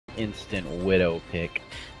instant Widow pick.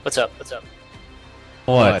 What's up? What's up?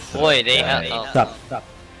 What? Boy, they have. Stop.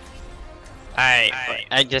 Alright,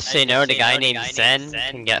 I just say no. The guy named Zen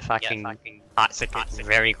can get fucking hot tickets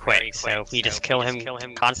very quick. So if we just kill him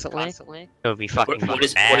constantly, it'll be fucking What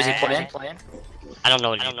is he playing? I don't know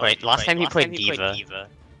what he played. Last time he played D.Va.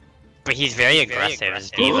 But he's very aggressive as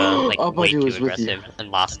D.Va, like way too aggressive in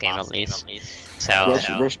last game at least. So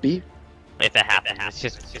Rush B? if it happens,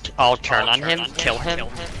 it's just all turn on him, kill him,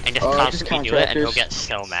 and just constantly do it, and he'll get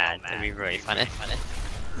so mad. It'll be really funny.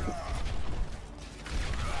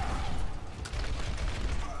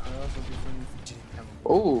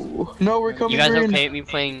 Oh no, we're coming. You guys in. okay with me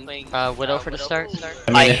playing Widow for the start?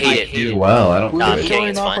 I hate it. Do well. I don't. Nah, I'm We're kidding, showing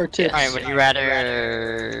it's off fine. our tips. Alright, would you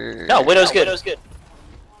rather... No, Widow's good.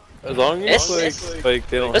 As long as like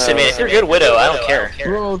they don't Listen, have... man, if you're a good Widow, I don't care.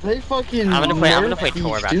 Bro, they fucking. I'm gonna play these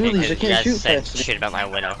Tor back dualies. because I you can't guys shoot said fast. shit about my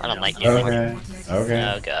Widow. I don't like you. Okay.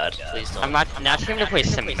 Oh god, please don't. I'm actually gonna play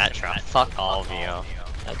Symmetra. Fuck all of you.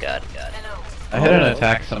 Oh god. I had an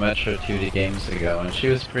attack Symmetra 2 games ago, and she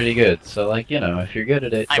was pretty good. So, like, you know, if you're good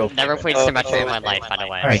at it, go I've never played Symmetra in my life, by the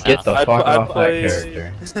way. Alright, so. get the fuck off that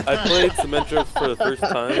character. I played Symmetra for the first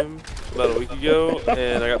time about a week ago,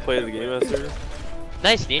 and I got played as a Game Master.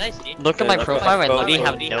 Nice, dude. Look at my profile. I literally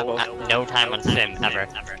have no time on Sim ever.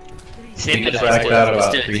 Sim We is just backed out about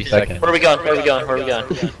Let's do it. 3 seconds. Where are we going? Let's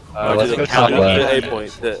go top The left. A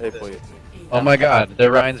point. The A point. Oh my god, the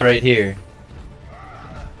Ryan's right here.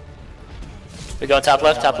 We going top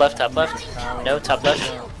left? No, top left.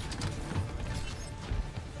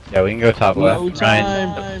 Yeah, we can go top No left. Ryan.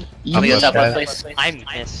 time. I'll be on top left, Yes. please. I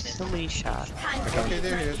missed so many shots. Okay,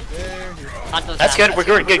 they're here. That's good. We're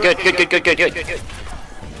good.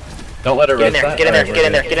 Don't let her Get in rest there. that. Get in there.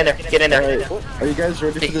 Alright, Get in there. Alright, are you guys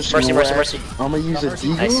ready for this? Mercy. I'm gonna use a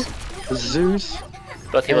Deagle, Nice. a Zeus,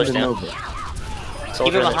 Both and healers a down. Nova.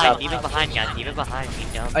 Soldier Even on the top. behind, guys. Even behind me,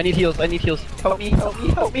 dumb. I need heals. Help me.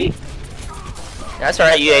 That's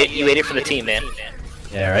alright. You ate it for the team, man.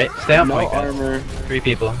 Yeah, right? Stay on No point, guys. armor. 3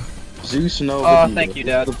 people. Zeus, Nova. Oh, Deagle. thank you,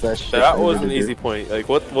 Dad. The best shit That you was ever an do. easy point. Like,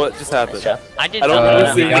 what just happened? I did I don't not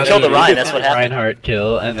remember we seeing- killed the Ryan, that's what happened. Reinhardt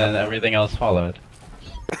kill, and then everything else followed.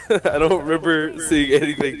 I don't remember seeing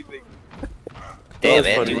anything. Damn, That was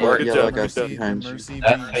man, funny. do work. Good Yeah, job, like I good see job. behind you. Mercy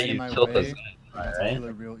That's being how you in my tilt way. this. It's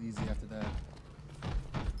Alright? real easy after that.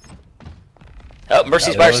 Oh,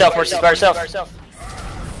 Mercy's by herself.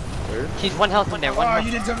 She's one health in there. One Oh, health.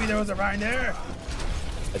 you didn't tell me there was a Ryan there.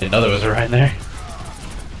 I didn't know there was a Ryan there.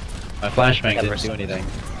 My flashbang Yeah, didn't Mercy. do anything.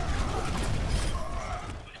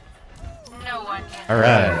 No one can.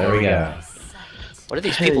 Alright, there we go. What are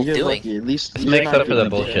these Hey, people you're doing? lucky. At least This you're makes not up for the getting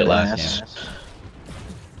bullshit dick in the last ass. game.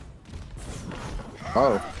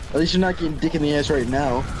 Oh, at least you're not getting dick in the ass right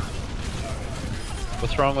now.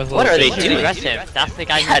 What's wrong with What are they He's doing? aggressive. That's the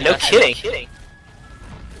guy Yeah, who's no aggressive. kidding.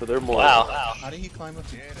 So they're more. Wow. How did he climb up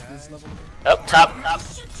to this level? Up top.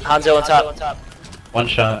 Hanzo on top. One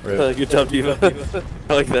shot. Good job, Diva.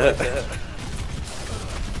 I like that.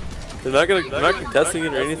 They're not contesting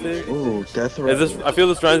it or anything. Ooh, death Is this? I feel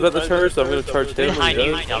this Ryan's about to charge, so I'm gonna charge him. Behind when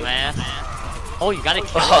you, he does. dumbass. Oh, you gotta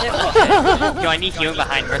kill it? Okay. Yo, I need healing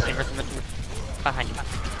behind. Mercy. Behind you.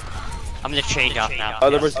 I'm gonna change off now.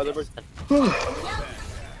 Other person.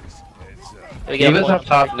 We get Diva's one. up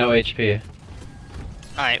top, no HP.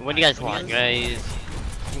 Alright, what do you guys want? You guys...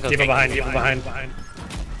 Keep it behind.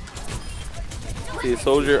 See,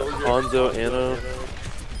 Soldier, Hanzo, Anna.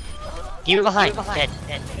 Keep it behind. Dead.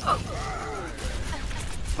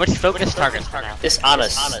 Let's focus targets for now. This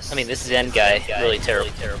Honest. I mean, this Zen guy, really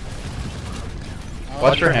terrible.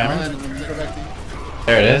 Watch your hammer. Let me go back to you.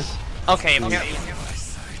 There it is. Okay, apparently...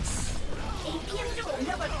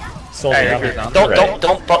 Alright, on the Don't right.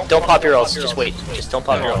 don't pop your ults. Just wait. Just don't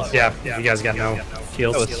pop your ults. Yeah, you guys got no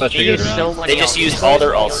heals. That was such a They good use so round. many They just ults. used all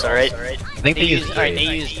their ults. All right. I think they used Alright,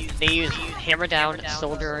 three. they use Hammer Down,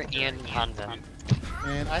 Soldier, and Hanzo.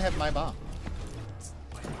 And I have my bomb.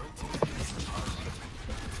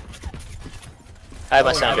 I have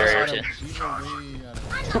my sound barrier too. These are way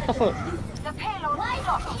out of- The payload is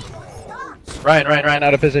locked. Ryan,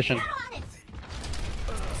 out of position.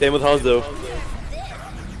 Same with Hanzo.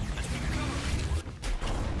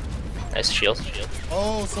 Nice shield.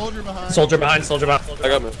 Oh, soldier behind. Soldier behind. I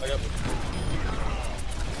got him.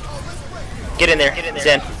 Get in there,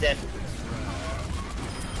 Zen.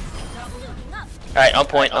 Alright, on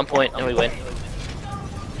point, and we win.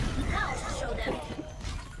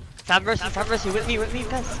 Fab Mercy, with me,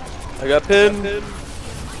 guys. I got pinned.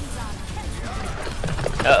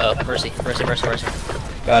 Uh oh, Mercy.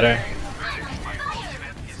 Got her.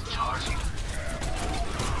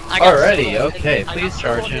 I got Alrighty, okay, please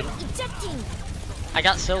charge him. I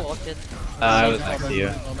got so ulted. I was next to you.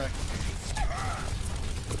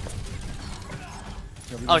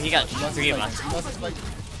 Oh, he got 3 of us.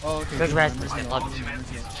 Oh, okay. Good rest.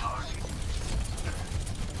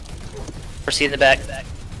 Proceed in the back.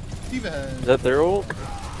 Steve ahead. Is that their ult?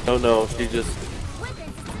 Oh no, she just.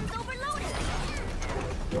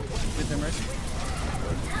 Hit them right.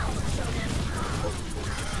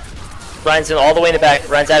 Ryan's in all the way in the back.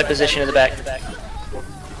 Ryan's out of position in the back.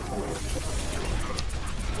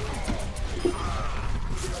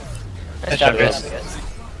 Nice job, guys.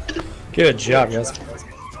 Good job, guys.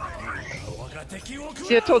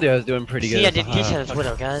 See, I told you I was doing pretty good. See, I did get you as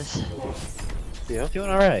Widow, guys. Yeah. Doing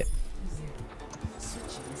alright.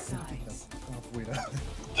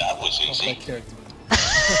 That was easy.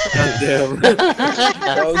 Damn.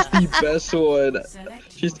 That was the best one.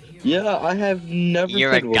 She's, yeah, I have never You're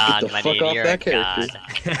a played one. Get god, the my fuck dude. off You're a that character.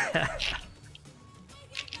 god.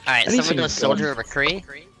 Alright, I need someone go some Soldier guns. or McCree?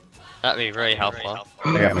 That'd be really helpful.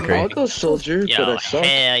 I got McCree. I'll go soldier, Yo, but I suck.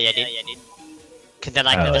 hell yeah, dude. Cause then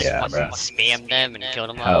I Hell can just yeah, fucking bro. spam them and kill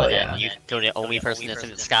them Hell all, yeah. and you go the only person that's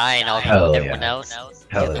in the sky, and I'll Hell kill everyone yeah. else.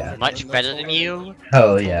 Hell yeah. Much better than you.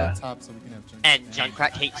 Hell yeah. Top so we can have Junk. And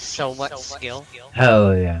Junkrat takes so much skill.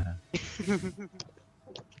 Hell yeah.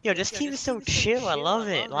 Yo, this team is so chill. I love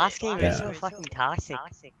it. Last game was so fucking toxic.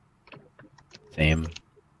 Same.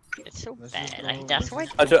 It's so bad. That's why.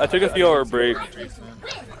 I took a few hour break.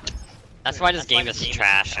 That's why this game is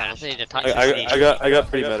trash. Honestly, the toxic. I got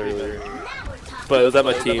pretty mad earlier. But it was at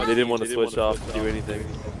my team. They didn't want to switch off to do anything.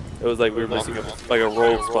 It was like we were missing a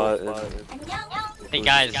rogue spot. And Hey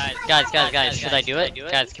guys, should I do it?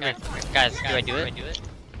 Guys, come here. Guys, do I do it?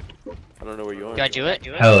 I don't know where you are. Do I do it?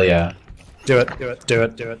 Hell yeah. Do it. Do it. Do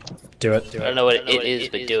it. Do it. Do it. Do I don't it. know what it is,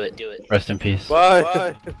 but do it. Rest in peace. Bye.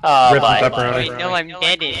 Rip Bye. and pepperoni. Wait, no, I'm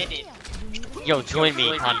dead. Yo, join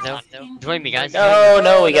me, Hanzo. Join me, guys.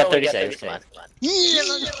 No, we got 30 seconds. Come on. Yeah,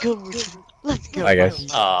 let's go. Let's go. Bye, guys.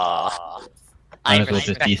 Aww. Might I'm as well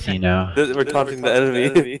just DC now. We're taunting the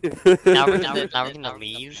enemy. now we're gonna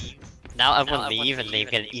leave. Now everyone leave and they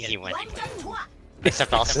get an easy win.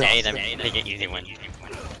 Except I'll stay, then they get easy win.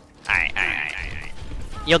 Alright.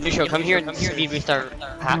 Yo, Lucio, come here and speed boost our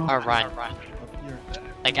run.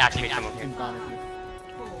 Like, actually, come over here.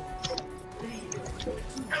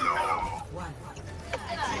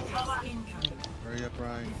 Hurry up,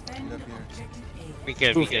 Ryan. Get up here. We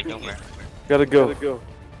good, don't worry. Gotta go.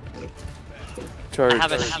 Charge. I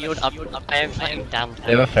have a shield up, I have something down.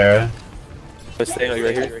 They have a Pharah. I'm staying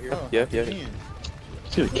right here. Oh, Yeah. man.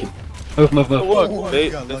 Move. Look, Oh, they,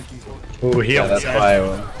 got lucky. Ooh, he Yeah, almost that's died.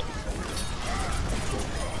 why.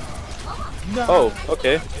 No. oh,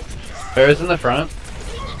 okay. Pharah's in the front.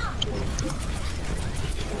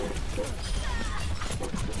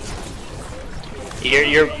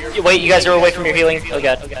 Wait, you guys are away from your healing. Oh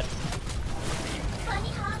god.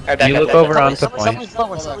 Alright, back You up, look back over up. onto point.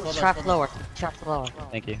 Someone's trap lower.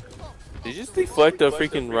 Thank you. Did you just deflect a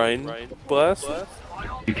freaking Ryan blast?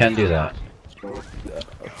 You can do that.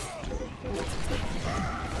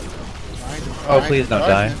 Oh, please don't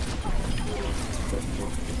die.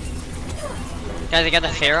 Guys, I got the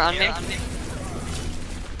Pharah on me.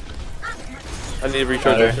 I need to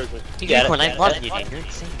recharge. Better. You got When I it. love you, dude. You're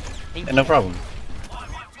insane. Yeah, no problem.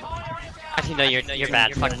 Actually, no, you're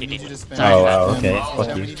bad. Fuck We you, need dude. you to spam. Oh, wow, Spam. okay. Spam, Fuck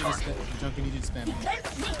we you. need you to spam. Junk, we need you to spam.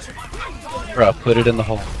 Bro, put it in the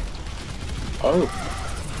hole. Oh,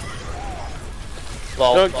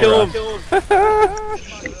 Lol. No, kill him.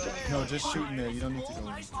 No, just shoot in there. You don't need to go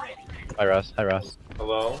in. Hi, Ross.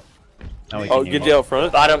 Hello? Now we Oh, can get use you out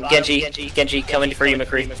front. Bottom, Genji coming for you,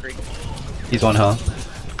 McCree. He's one health.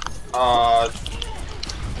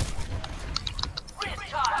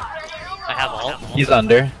 I have all. He's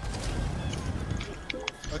under.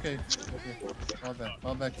 Okay.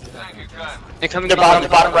 Fall back to the back. They're coming. The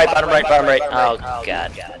bottom right. Oh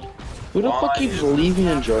god. who the fuck keeps leaving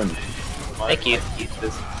and joining? Thank you.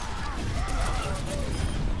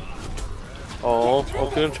 Oh,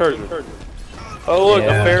 okay, I'm charging. Oh, look,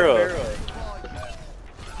 Yeah. a Pharah.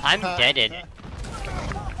 I'm deaded.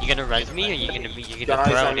 You gonna res me or you gonna Guys,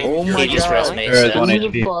 throw I me? Oh my He just god. res me, Pharah's so- one Who the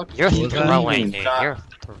HP. fuck You're is throwing, leaving? dude. You're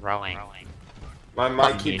throwing. My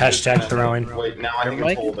mic keeps Hashtag throwing. Wait, now I Your think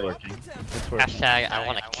mic it's is holding. working. It's working. Hashtag I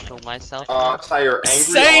wanna kill myself. Sire, angry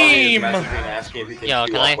Same! Arnie is messaging asking if he can Yo,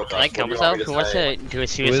 queue can up I with us. kill What do you want myself? me Who wants say? to do a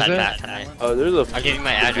is suicide it? back tonight? Oh, there's a. I'll give you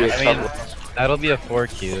my I address. mean, that'll be a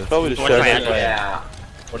 4Q. Probably the What's my sheriff. address? Yeah.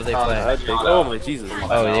 What do they Oh, play? I think. Oh my Jesus.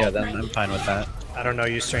 Oh yeah, then I'm fine with that. I don't know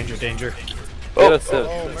you, stranger danger. Oh, that's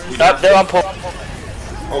it. They're on pull.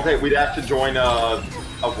 Okay, we'd have to join a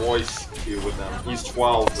voice queue with them. He's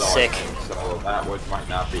 12 though, Sick. I think, so that might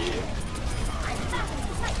not be.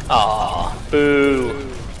 Aw, boo.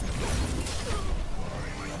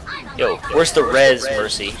 Yo, where's the res,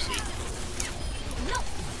 Mercy?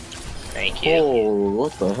 Thank you. Oh,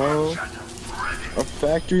 what the hell? A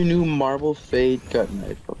factory new marble fade cut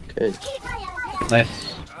knife. Okay.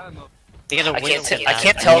 Nice. They got a I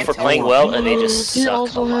can't tell if we're playing well or they just He suck a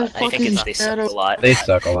also lot. has I think it's they suck a fucking lot. They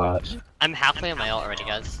suck a lot. I'm halfway on my ult already,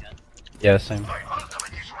 guys. Yeah, same.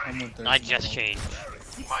 I'm with I just changed.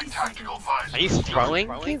 Are you throwing?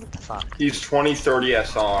 What the fuck? He's 2030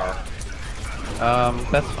 SR.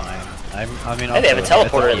 That's fine. I mean, Hey, they have a also, it's up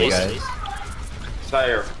teleporter to at you least. guys.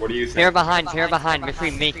 Sire, what do you think? Fear behind,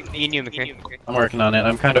 McCree, me and you, McCree. I'm working on it.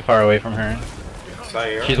 I'm kind of far away from her.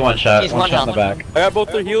 Sire? She's one shot. She's One one shot in the health. back. I got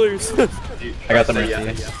both their healers. I got the Say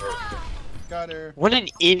Mercy. Got her. What an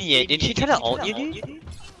idiot. Did she try to ult you, dude?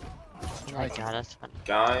 Oh my god, that's fun.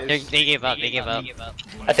 Guys, They gave up, they gave up.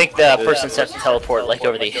 I think the person sent to teleport like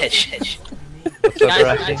over the edge. What's up,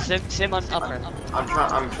 Guys, Rusty? sim on upper.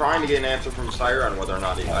 I'm trying to get an answer from Sire on whether or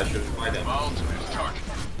not I should fight him.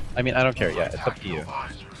 I mean, I don't care yet. It's up to you.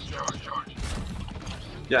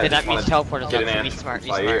 Yeah, I Okay, that just means wanna teleport is get up, an so be answer smart, from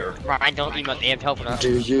be Sire. smart. Ryan, don't emote, they have teleporter.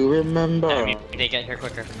 Do you remember? They get here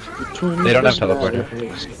quicker. They don't have teleporter.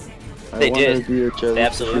 They did. They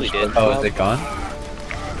absolutely did. Oh, is it gone?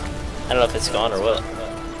 I don't know if it's gone or what.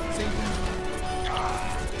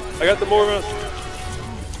 I got the Morva.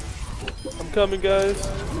 I'm coming, guys.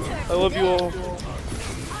 I love you all.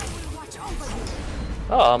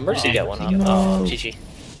 Oh, Mercy got one. Oh, GG.